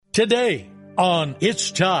Today on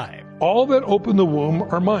It's Time. All that open the womb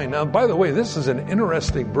are mine. Now, by the way, this is an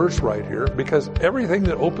interesting verse right here because everything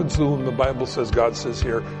that opens the womb, the Bible says, God says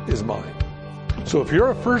here, is mine. So if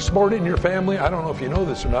you're a firstborn in your family, I don't know if you know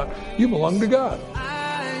this or not, you belong to God.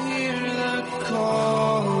 I hear the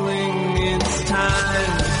calling, it's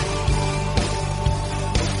time.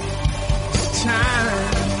 It's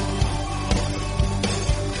time.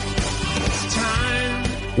 It's time.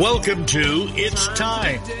 Welcome to It's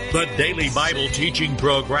Time, the daily Bible teaching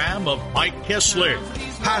program of Mike Kessler,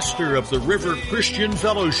 pastor of the River Christian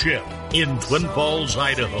Fellowship in Twin Falls,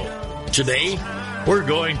 Idaho. Today, we're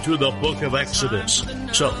going through the book of Exodus.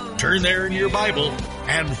 So turn there in your Bible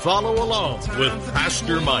and follow along with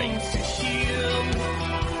Pastor Mike. It's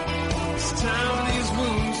time these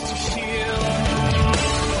wounds to heal.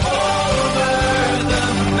 Over the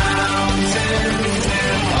mountains and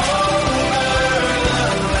over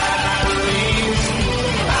the valleys,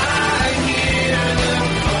 I hear the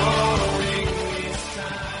calling, it's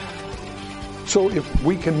time. So if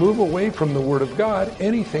we can move away from the Word of God,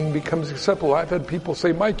 anything becomes acceptable. I've had people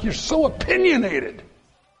say, Mike, you're so opinionated.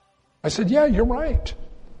 I said, yeah, you're right.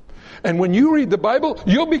 And when you read the Bible,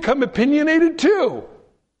 you'll become opinionated too.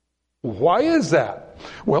 Why is that?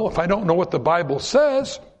 Well, if I don't know what the Bible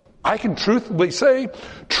says, I can truthfully say,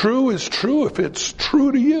 true is true if it's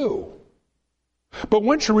true to you. But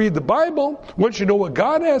once you read the Bible, once you know what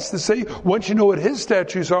God has to say, once you know what His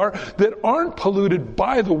statutes are that aren't polluted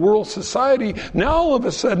by the world society, now all of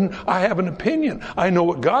a sudden I have an opinion. I know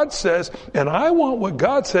what God says, and I want what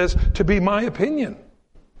God says to be my opinion.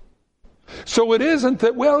 So it isn't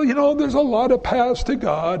that, well, you know, there's a lot of paths to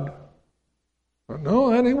God. No,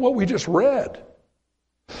 that ain't what we just read.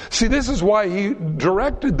 See, this is why He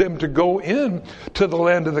directed them to go in to the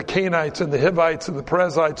land of the Canaanites and the Hivites and the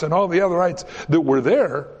Perizzites and all the otherites that were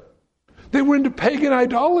there. They were into pagan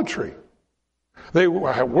idolatry. They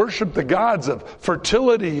worshiped the gods of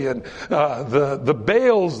fertility and the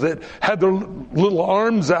Baals that had their little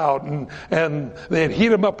arms out and they'd heat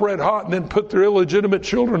them up red hot and then put their illegitimate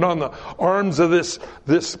children on the arms of this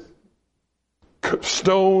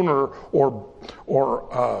stone or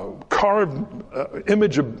carved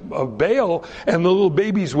image of Baal, and the little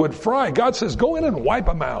babies would fry. God says, go in and wipe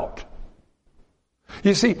them out.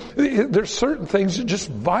 You see, there's certain things that just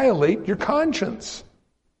violate your conscience.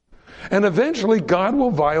 And eventually God will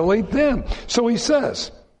violate them. So He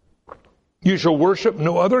says, you shall worship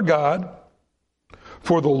no other God,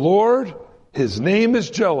 for the Lord, His name is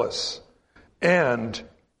jealous, and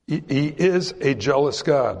He is a jealous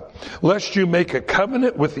God. Lest you make a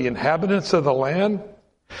covenant with the inhabitants of the land,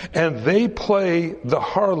 and they play the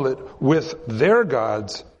harlot with their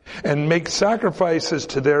gods, and make sacrifices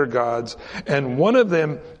to their gods, and one of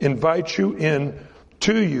them invites you in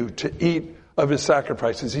to you to eat of his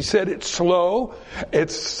sacrifices. He said it's slow,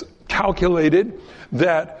 it's calculated,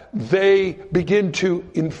 that they begin to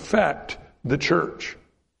infect the church.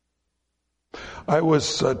 I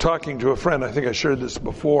was talking to a friend, I think I shared this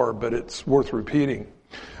before, but it's worth repeating.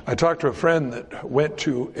 I talked to a friend that went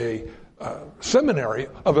to a seminary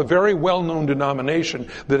of a very well-known denomination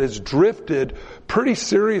that has drifted pretty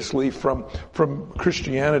seriously from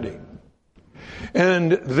Christianity.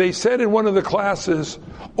 And they said in one of the classes,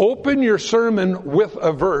 open your sermon with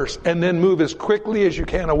a verse and then move as quickly as you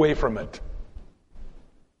can away from it.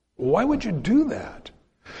 Why would you do that?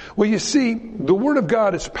 Well, you see, the Word of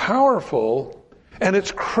God is powerful and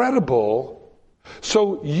it's credible,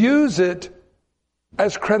 so use it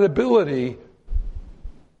as credibility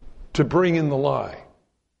to bring in the lie.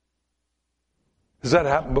 Has that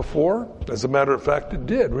happened before? As a matter of fact, it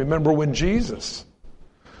did. Remember when Jesus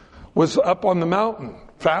was up on the mountain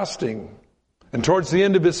fasting, and towards the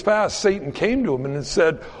end of his fast, Satan came to him and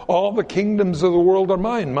said, all the kingdoms of the world are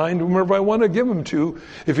mine. Mine whomever I want to give them to,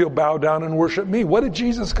 if you'll bow down and worship me. What did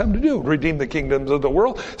Jesus come to do? Redeem the kingdoms of the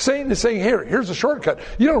world. Satan is saying, here's a shortcut.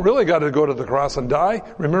 You don't really got to go to the cross and die.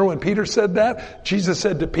 Remember when Peter said that? Jesus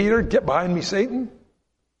said to Peter, get behind me, Satan.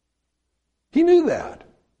 He knew that.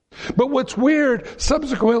 But what's weird,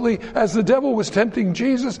 subsequently, as the devil was tempting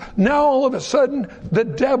Jesus, now all of a sudden, the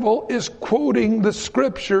devil is quoting the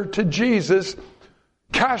scripture to Jesus,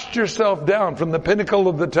 cast yourself down from the pinnacle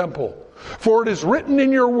of the temple, for it is written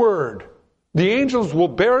in your word, the angels will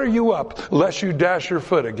bear you up, lest you dash your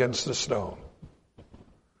foot against a stone.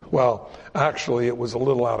 Well, actually, it was a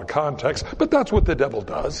little out of context, but that's what the devil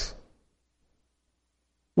does.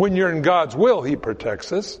 When you're in God's will, He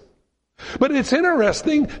protects us. But it's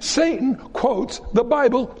interesting, Satan quotes the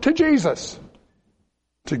Bible to Jesus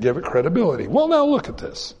to give it credibility. Well, now look at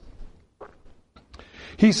this.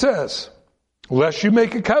 He says, lest you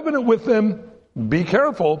make a covenant with them Be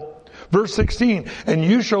careful. Verse 16, and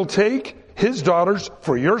you shall take his daughters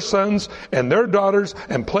for your sons and their daughters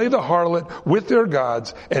and play the harlot with their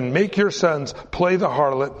gods and make your sons play the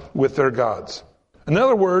harlot with their gods. In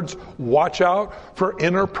other words, watch out for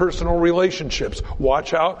interpersonal relationships.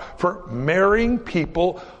 Watch out for marrying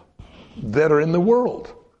people that are in the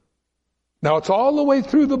world. Now, it's all the way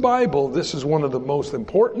through the Bible. This is one of the most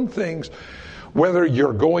important things, whether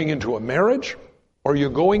you're going into a marriage or you're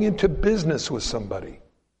going into business with somebody.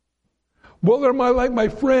 Well, they're like my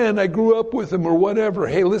friend, I grew up with them or whatever.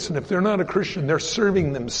 Hey, listen, if they're not a Christian, they're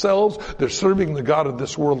serving themselves. They're serving the God of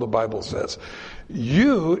this world, the Bible says.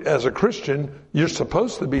 You, as a Christian, you're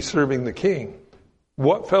supposed to be serving the King.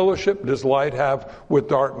 What fellowship does light have with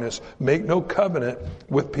darkness? Make no covenant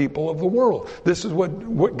with people of the world. This is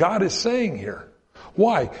what God is saying here.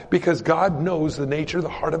 Why? Because God knows the nature of the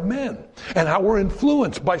heart of men and how we're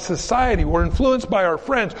influenced by society. We're influenced by our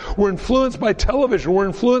friends. We're influenced by television. We're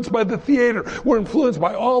influenced by the theater. We're influenced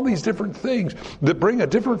by all these different things that bring a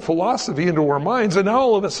different philosophy into our minds. And now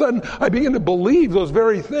all of a sudden I begin to believe those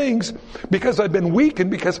very things because I've been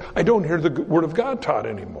weakened because I don't hear the word of God taught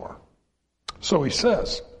anymore. So he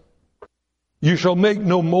says, you shall make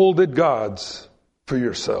no molded gods for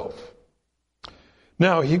yourself.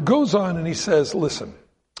 Now, he goes on and he says, listen,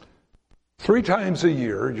 3 times a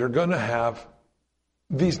year, you're going to have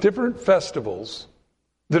these different festivals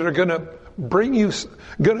that are going to bring you,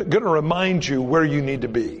 going to remind you where you need to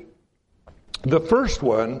be. The first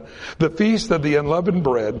one, the Feast of the Unleavened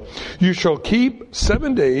Bread, you shall keep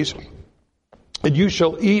 7 days, and you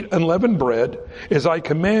shall eat unleavened bread as I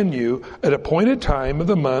command you at appointed time of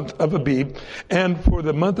the month of Abib. And for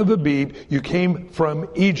the month of Abib, you came from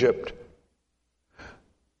Egypt.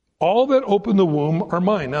 All that open the womb are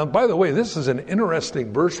mine. Now, by the way, this is an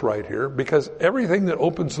interesting verse right here because everything that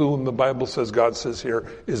opens the womb, the Bible says, God says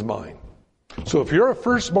here, is mine. So if you're a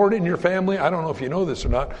firstborn in your family, I don't know if you know this or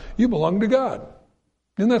not, you belong to God.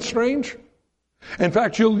 Isn't that strange? In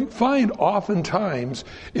fact, you'll find oftentimes,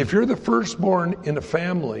 if you're the firstborn in a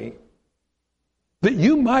family, that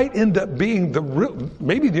you might end up being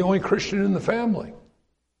maybe the only Christian in the family.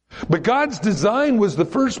 But God's design was the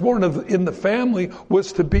firstborn in the family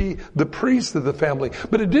was to be the priest of the family.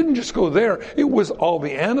 But it didn't just go there. It was all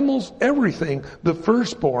the animals, everything. The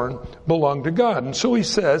firstborn belonged to God. And so he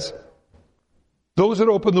says, those that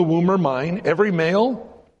open the womb are mine, every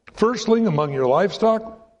male, firstling among your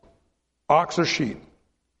livestock, ox or sheep.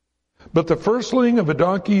 But the firstling of a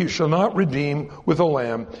donkey you shall not redeem with a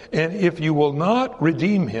lamb. And if you will not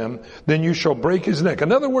redeem him, then you shall break his neck.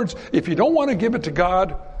 In other words, if you don't want to give it to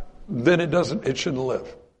God, then it shouldn't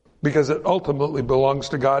live, because it ultimately belongs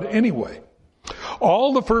to God anyway.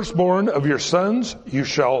 All the firstborn of your sons you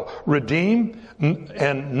shall redeem,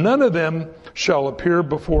 and none of them shall appear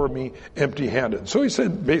before me empty-handed. So he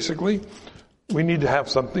said, basically, we need to have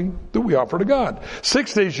something that we offer to God.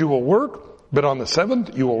 6 days you will work, but on the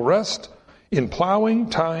 7th you will rest. In plowing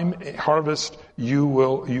time, harvest,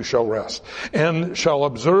 you shall rest, and shall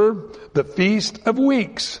observe the Feast of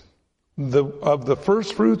Weeks, of the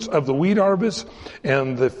first fruits of the wheat harvest,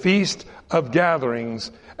 and the Feast of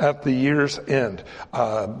Gatherings at the year's end.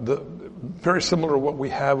 Very similar to what we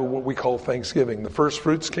have in what we call Thanksgiving. The first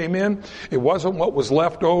fruits came in. It wasn't what was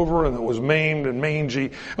left over and it was maimed and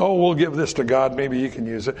mangy. Oh, we'll give this to God. Maybe you can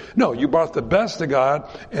use it. No, you brought the best to God,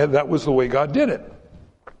 and that was the way God did it.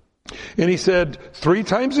 And he said, 3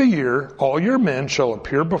 times a year, all your men shall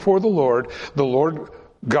appear before the Lord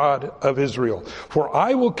God of Israel. For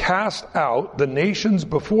I will cast out the nations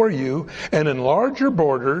before you and enlarge your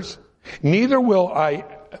borders. Neither will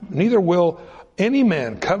any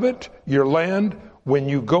man covet your land when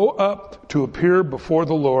you go up to appear before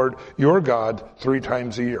the Lord your God 3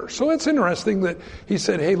 times a year. So it's interesting that he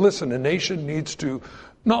said, hey, listen, a nation needs to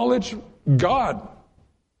acknowledge God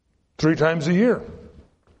 3 times a year.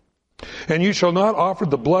 And you shall not offer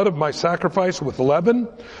the blood of my sacrifice with leaven,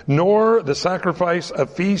 nor the sacrifice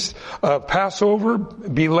of feast of Passover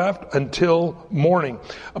be left until morning.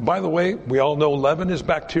 By the way, we all know leaven is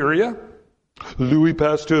bacteria. Louis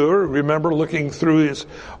Pasteur, remember looking through his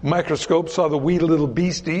microscope, saw the wee little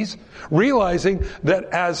beasties, realizing that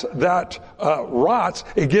as that rots,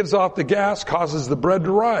 it gives off the gas, causes the bread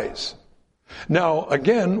to rise. Now,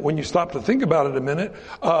 again, when you stop to think about it a minute,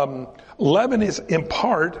 leaven is in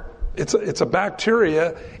part, it's a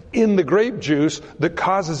bacteria in the grape juice that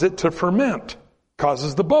causes it to ferment,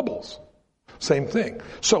 causes the bubbles. Same thing.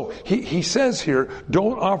 So he says here,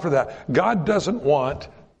 don't offer that. God doesn't want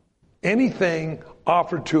anything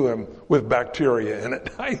offered to him with bacteria in it.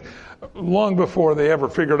 Long before they ever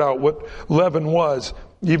figured out what leaven was,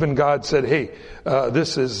 even God said, hey,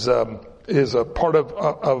 this is a part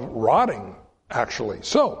of rotting, actually.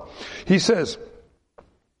 So, he says,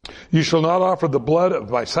 you shall not offer the blood of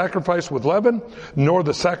my sacrifice with leaven, nor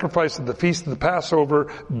the sacrifice of the feast of the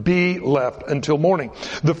Passover be left until morning.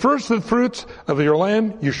 The first of the fruits of your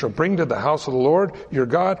land you shall bring to the house of the Lord your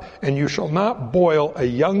God, and you shall not boil a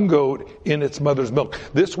young goat in its mother's milk.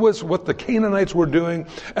 This was what the Canaanites were doing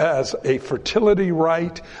as a fertility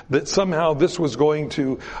rite, that somehow this was going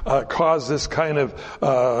to cause this kind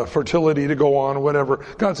of fertility to go on, whatever.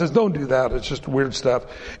 God says, don't do that. It's just weird stuff.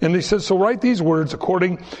 And he says, so write these words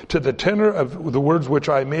according to the tenor of the words which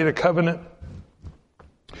I made a covenant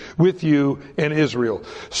with you and Israel.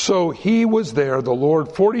 So he was there, the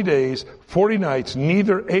Lord, 40 days, 40 nights,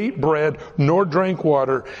 neither ate bread nor drank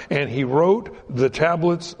water, and he wrote the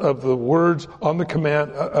tablets of the words on the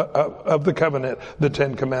command of the covenant, the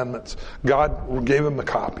 10 Commandments. God gave him a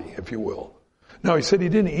copy, if you will. Now he said he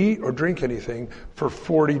didn't eat or drink anything for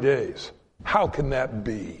 40 days. How can that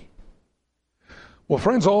be? Well,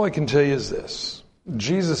 friends, all I can tell you is this.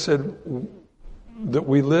 Jesus said that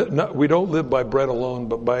we don't live by bread alone,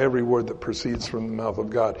 but by every word that proceeds from the mouth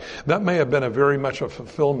of God. That may have been very much a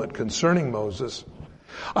fulfillment concerning Moses.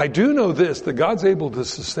 I do know this, that God's able to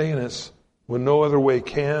sustain us when no other way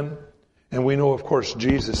can. And we know, of course,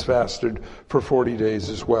 Jesus fasted for 40 days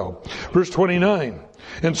as well. Verse 29.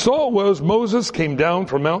 And so it was, Moses came down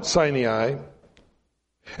from Mount Sinai,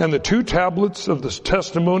 and the 2 tablets of the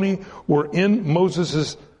testimony were in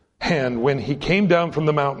Moses' hand when he came down from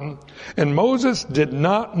the mountain, and Moses did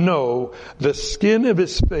not know the skin of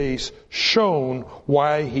his face shone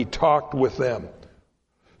while he talked with them.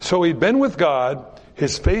 So he'd been with God,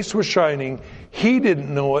 his face was shining, he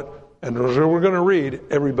didn't know it, and as we're going to read,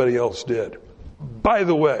 everybody else did. By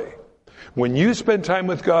the way, when you spend time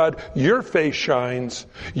with God, your face shines.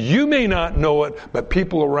 You may not know it, but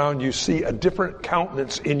people around you see a different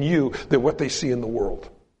countenance in you than what they see in the world.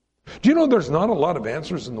 Do you know there's not a lot of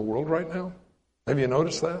answers in the world right now? Have you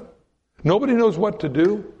noticed that? Nobody knows what to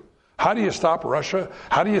do. How do you stop Russia?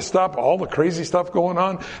 How do you stop all the crazy stuff going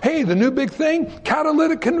on? Hey, the new big thing,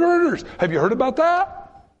 catalytic converters. Have you heard about that?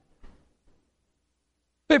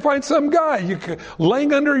 They find some guy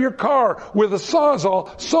laying under your car with a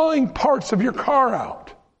sawzall, sawing parts of your car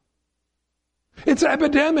out. It's an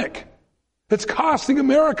epidemic. It's costing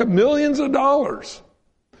America millions of dollars.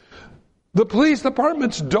 The police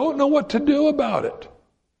departments don't know what to do about it.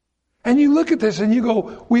 And you look at this and you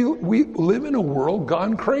go, we live in a world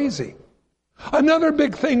gone crazy. Another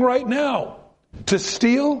big thing right now, to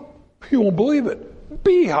steal, you won't believe it,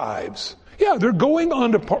 beehives. Yeah, they're going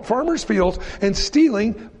onto farmers' fields and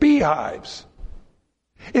stealing beehives.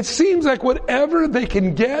 It seems like whatever they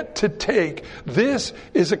can get to take, this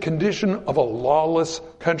is a condition of a lawless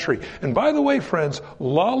country. And by the way, friends,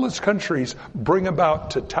 lawless countries bring about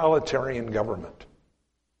totalitarian government.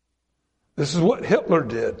 This is what Hitler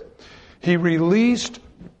did. He released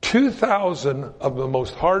 2,000 of the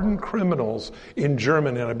most hardened criminals in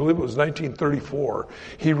Germany, and I believe it was 1934.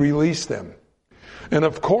 He released them. And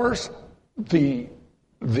of course, the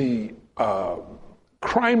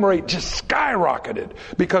crime rate just skyrocketed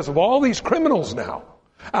because of all these criminals now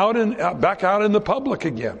back out in the public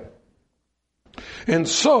again. And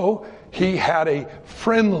so he had a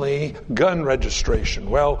friendly gun registration.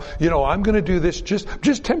 Well, I'm going to do this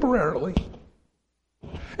just temporarily.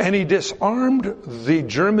 And he disarmed the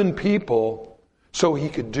German people so he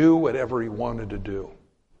could do whatever he wanted to do.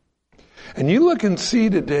 And you look and see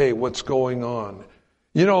today what's going on.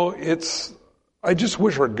 I just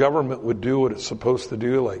wish our government would do what it's supposed to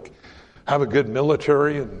do, like have a good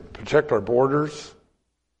military and protect our borders.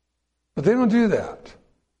 But they don't do that.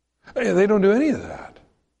 They don't do any of that.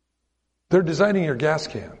 They're designing your gas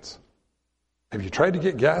cans. Have you tried to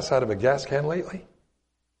get gas out of a gas can lately?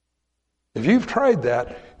 If you've tried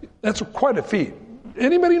that, that's quite a feat.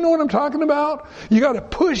 Anybody know what I'm talking about? You got to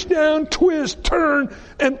push down, twist, turn,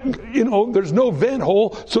 and there's no vent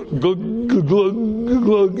hole. So glug, glug, glug,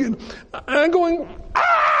 glug. I'm going,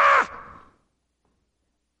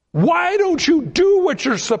 why don't you do what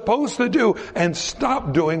you're supposed to do and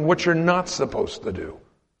stop doing what you're not supposed to do?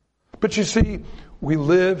 But you see, we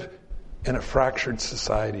live in a fractured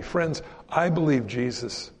society. Friends, I believe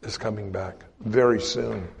Jesus is coming back very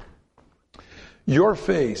soon. Your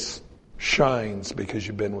face shines because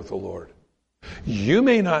you've been with the Lord. You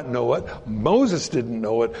may not know it. Moses didn't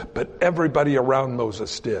know it, but everybody around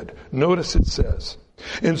Moses did. Notice it says,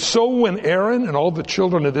 and so when Aaron and all the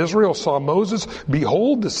children of Israel saw Moses,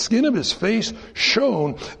 behold, the skin of his face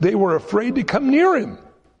shone. They were afraid to come near him.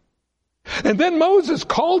 And then Moses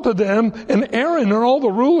called to them, and Aaron and all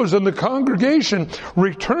the rulers and the congregation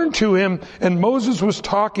returned to him, and Moses was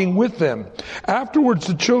talking with them. Afterwards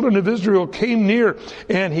the children of Israel came near,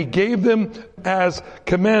 and he gave them as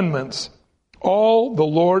commandments all the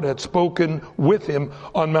Lord had spoken with him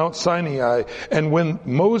on Mount Sinai. And when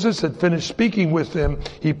Moses had finished speaking with them,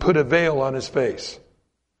 he put a veil on his face.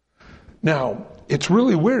 Now, it's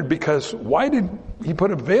really weird, because why did he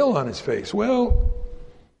put a veil on his face? Well,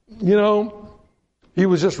 he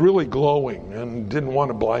was just really glowing and didn't want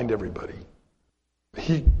to blind everybody.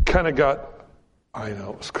 He kind of got, it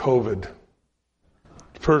was COVID.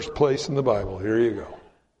 First place in the Bible. Here you go.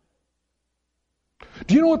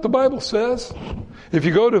 Do you know what the Bible says? If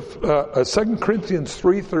you go to 2 Corinthians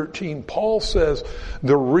 3:13, Paul says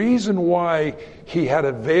the reason why he had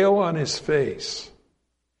a veil on his face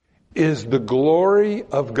is the glory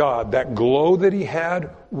of God. That glow that he had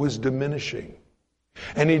was diminishing.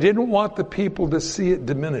 And he didn't want the people to see it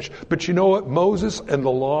diminish. But you know what? Moses and the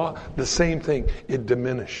law, the same thing. It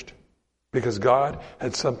diminished. Because God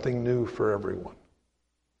had something new for everyone.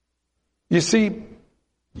 You see,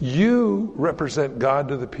 you represent God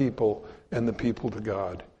to the people and the people to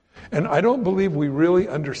God. And I don't believe we really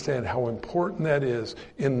understand how important that is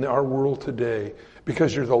in our world today,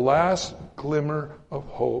 because you're the last glimmer of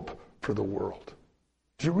hope for the world.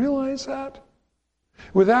 Do you realize that?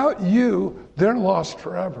 Without you, they're lost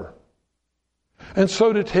forever. And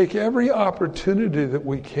so to take every opportunity that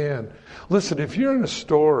we can. Listen, if you're in a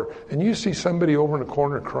store and you see somebody over in a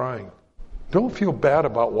corner crying, don't feel bad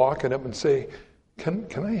about walking up and say,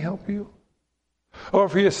 Can I help you? Or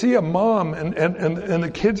if you see a mom and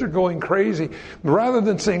the kids are going crazy, rather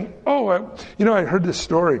than saying, I heard this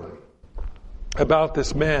story about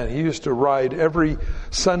this man. He used to ride every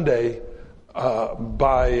Sunday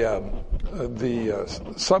by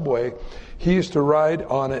the subway. He used to ride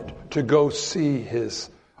on it to go see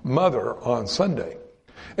his mother on Sunday.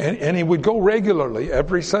 And he would go regularly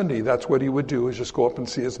every Sunday. That's what he would do, is just go up and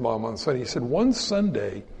see his mom on Sunday. He said one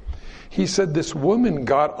Sunday, he said this woman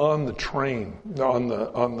got on the train, on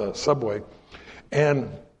the subway, and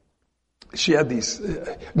he had these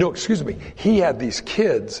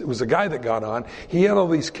kids. It was a guy that got on. He had all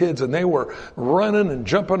these kids, and they were running and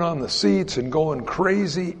jumping on the seats and going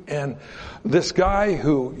crazy. And this guy,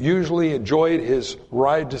 who usually enjoyed his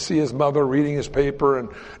ride to see his mother, reading his paper and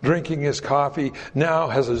drinking his coffee, now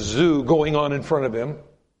has a zoo going on in front of him.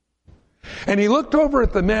 And he looked over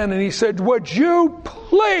at the man and he said, "Would you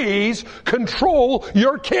please control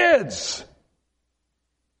your kids?"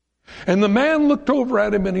 And the man looked over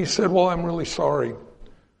at him and he said, "Well, I'm really sorry.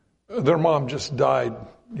 Their mom just died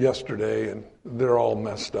yesterday and they're all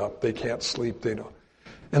messed up. They can't sleep. They don't."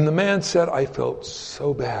 And the man said, "I felt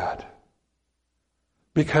so bad.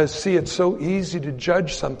 Because, see, it's so easy to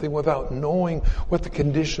judge something without knowing what the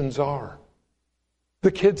conditions are." The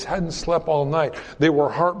kids hadn't slept all night. They were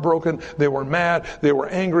heartbroken. They were mad. They were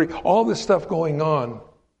angry. All this stuff going on.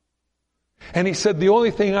 And he said, the only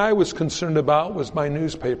thing I was concerned about was my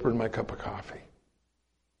newspaper and my cup of coffee.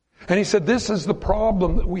 And he said, this is the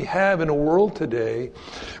problem that we have in a world today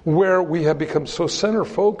where we have become so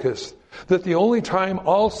center-focused that the only time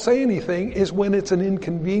I'll say anything is when it's an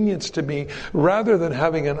inconvenience to me, rather than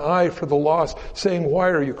having an eye for the lost, saying, "Why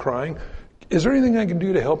are you crying? Is there anything I can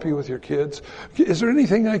do to help you with your kids? Is there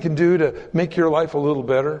anything I can do to make your life a little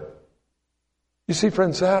better?" You see,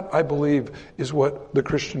 friends, that, I believe, is what the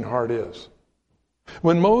Christian heart is.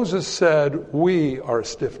 When Moses said, "We are a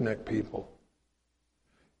stiff-necked people,"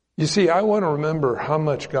 you see, I want to remember how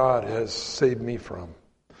much God has saved me from.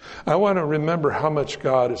 I want to remember how much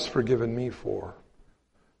God has forgiven me for.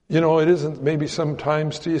 It isn't maybe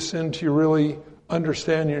sometimes till you sin till you really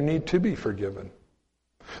understand your need to be forgiven.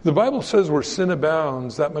 The Bible says where sin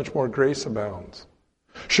abounds, that much more grace abounds.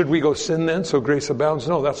 Should we go sin then so grace abounds?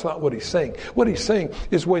 No, that's not what he's saying. What he's saying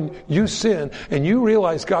is when you sin and you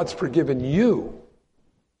realize God's forgiven you,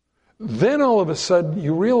 then all of a sudden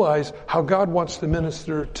you realize how God wants to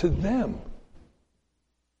minister to them.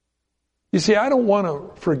 You see, I don't want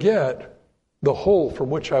to forget the hole from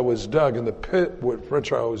which I was dug and the pit from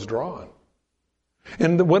which I was drawn.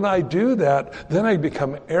 And when I do that, then I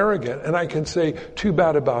become arrogant and I can say, "Too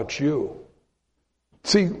bad about you."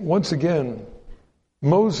 See, once again,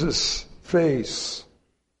 Moses' face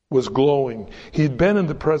was glowing. He'd been in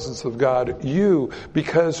the presence of God. You,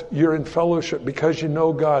 because you're in fellowship, because you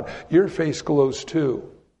know God, your face glows too.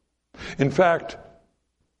 In fact,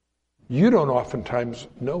 you don't oftentimes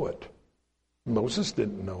know it. Moses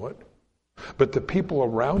didn't know it, but the people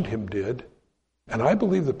around him did. And I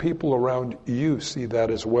believe the people around you see that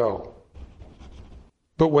as well.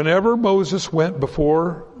 But whenever Moses went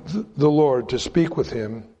before the Lord to speak with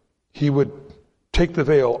him, he would take the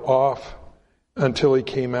veil off until he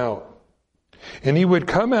came out. And he would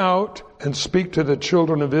come out and speak to the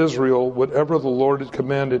children of Israel whatever the Lord had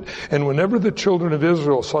commanded. And whenever the children of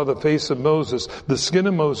Israel saw the face of Moses, the skin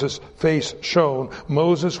of Moses' face shone,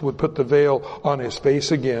 Moses would put the veil on his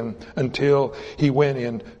face again until he went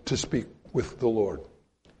in to speak with the Lord.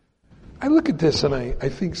 I look at this and I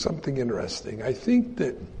think something interesting. I think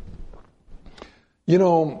that,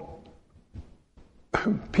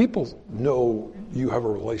 people know you have a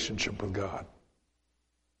relationship with God.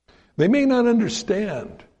 They may not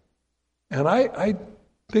understand. And I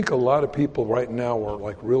think a lot of people right now are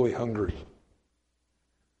like really hungry.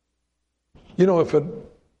 If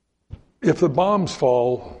the bombs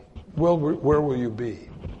fall, well, where will you be?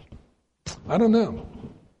 I don't know.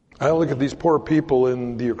 I look at these poor people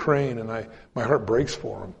in the Ukraine and my heart breaks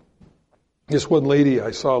for them. This one lady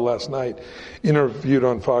I saw last night, interviewed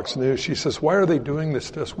on Fox News, she says, "Why are they doing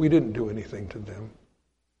this to us? We didn't do anything to them."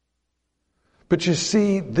 But you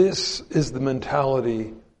see, this is the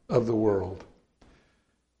mentality of the world.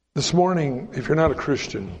 This morning, if you're not a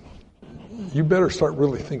Christian, you better start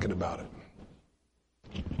really thinking about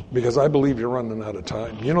it. Because I believe you're running out of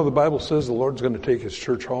time. The Bible says the Lord's going to take his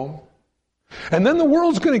church home. And then the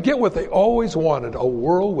world's going to get what they always wanted, a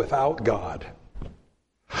world without God.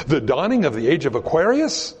 The dawning of the age of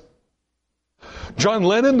Aquarius? John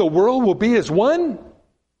Lennon, the world will be as one?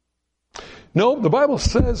 No, the Bible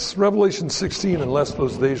says, Revelation 16, unless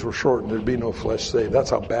those days were shortened, there'd be no flesh saved. That's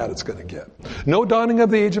how bad it's going to get. No dawning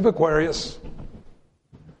of the age of Aquarius.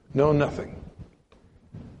 No, nothing.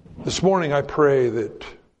 This morning I pray that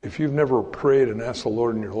if you've never prayed and asked the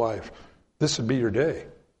Lord in your life, this would be your day.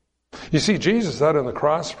 You see, Jesus died on the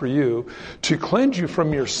cross for you to cleanse you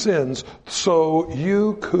from your sins so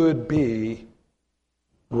you could be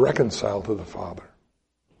reconciled to the Father.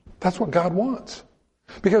 That's what God wants.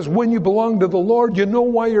 Because when you belong to the Lord, you know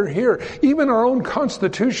why you're here. Even our own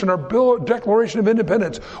Constitution, our Declaration of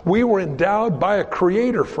Independence, we were endowed by a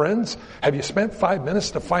Creator, friends. Have you spent 5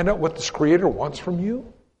 minutes to find out what this Creator wants from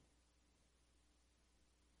you?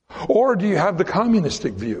 Or do you have the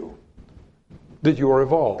communistic view that you are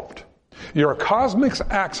evolved? You're a cosmic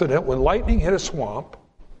accident when lightning hit a swamp,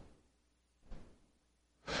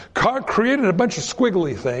 created a bunch of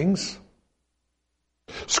squiggly things.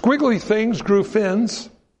 Squiggly things grew fins,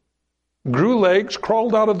 grew legs,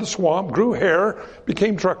 crawled out of the swamp, grew hair,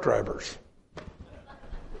 became truck drivers.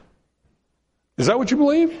 Is that what you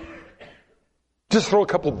believe? Just throw a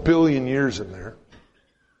couple billion years in there.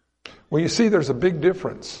 Well, you see, there's a big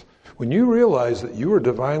difference. When you realize that you are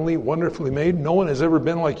divinely, wonderfully made, no one has ever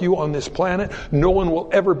been like you on this planet, no one will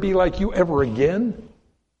ever be like you ever again.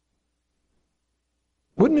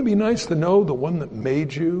 Wouldn't it be nice to know the one that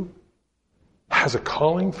made you has a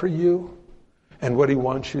calling for you and what he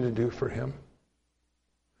wants you to do for him?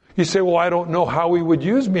 You say, well, I don't know how he would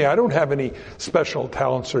use me. I don't have any special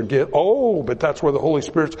talents or gifts. Oh, but that's where the Holy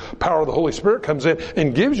Spirit's power of the Holy Spirit comes in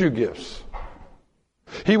and gives you gifts.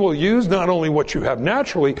 He will use not only what you have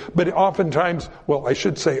naturally, but oftentimes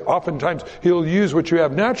he'll use what you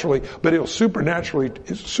have naturally, but he'll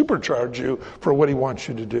supercharge you for what he wants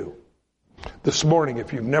you to do. This morning,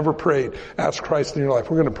 if you've never prayed, ask Christ in your life.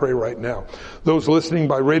 We're going to pray right now. Those listening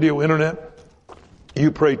by radio, internet,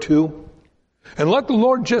 you pray too. And let the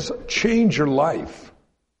Lord just change your life.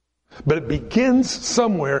 But it begins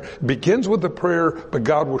somewhere. It begins with a prayer, but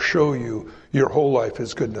God will show you your whole life,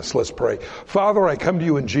 his goodness. Let's pray. Father, I come to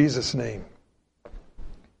you in Jesus' name.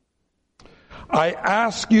 I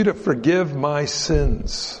ask you to forgive my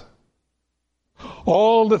sins.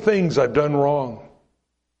 All the things I've done wrong.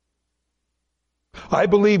 I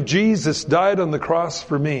believe Jesus died on the cross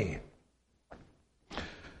for me.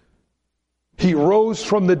 He rose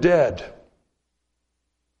from the dead.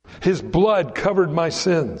 His blood covered my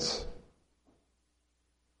sins.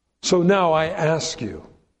 So now I ask you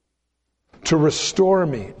to restore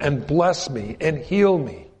me and bless me and heal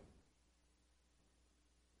me.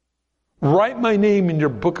 Write my name in your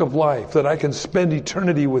book of life that I can spend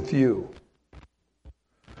eternity with you.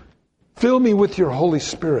 Fill me with your Holy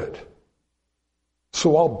Spirit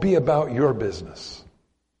so I'll be about your business.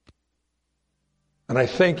 And I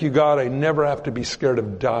thank you, God, I never have to be scared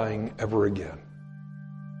of dying ever again.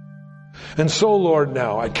 And so, Lord,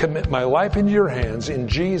 now I commit my life into your hands in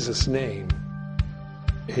Jesus' name.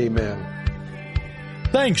 Amen.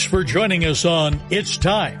 Thanks for joining us on It's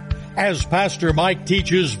Time, as Pastor Mike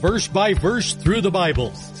teaches verse by verse through the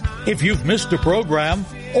Bible. If you've missed a program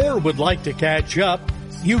or would like to catch up,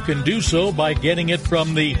 you can do so by getting it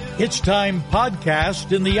from the It's Time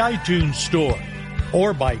podcast in the iTunes store.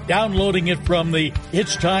 or by downloading it from the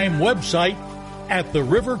It's Time website at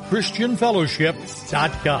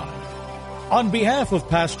theriverchristianfellowship.com. On behalf of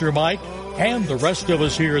Pastor Mike and the rest of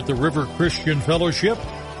us here at the River Christian Fellowship,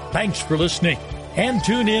 thanks for listening, and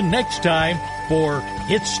tune in next time for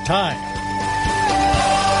It's Time.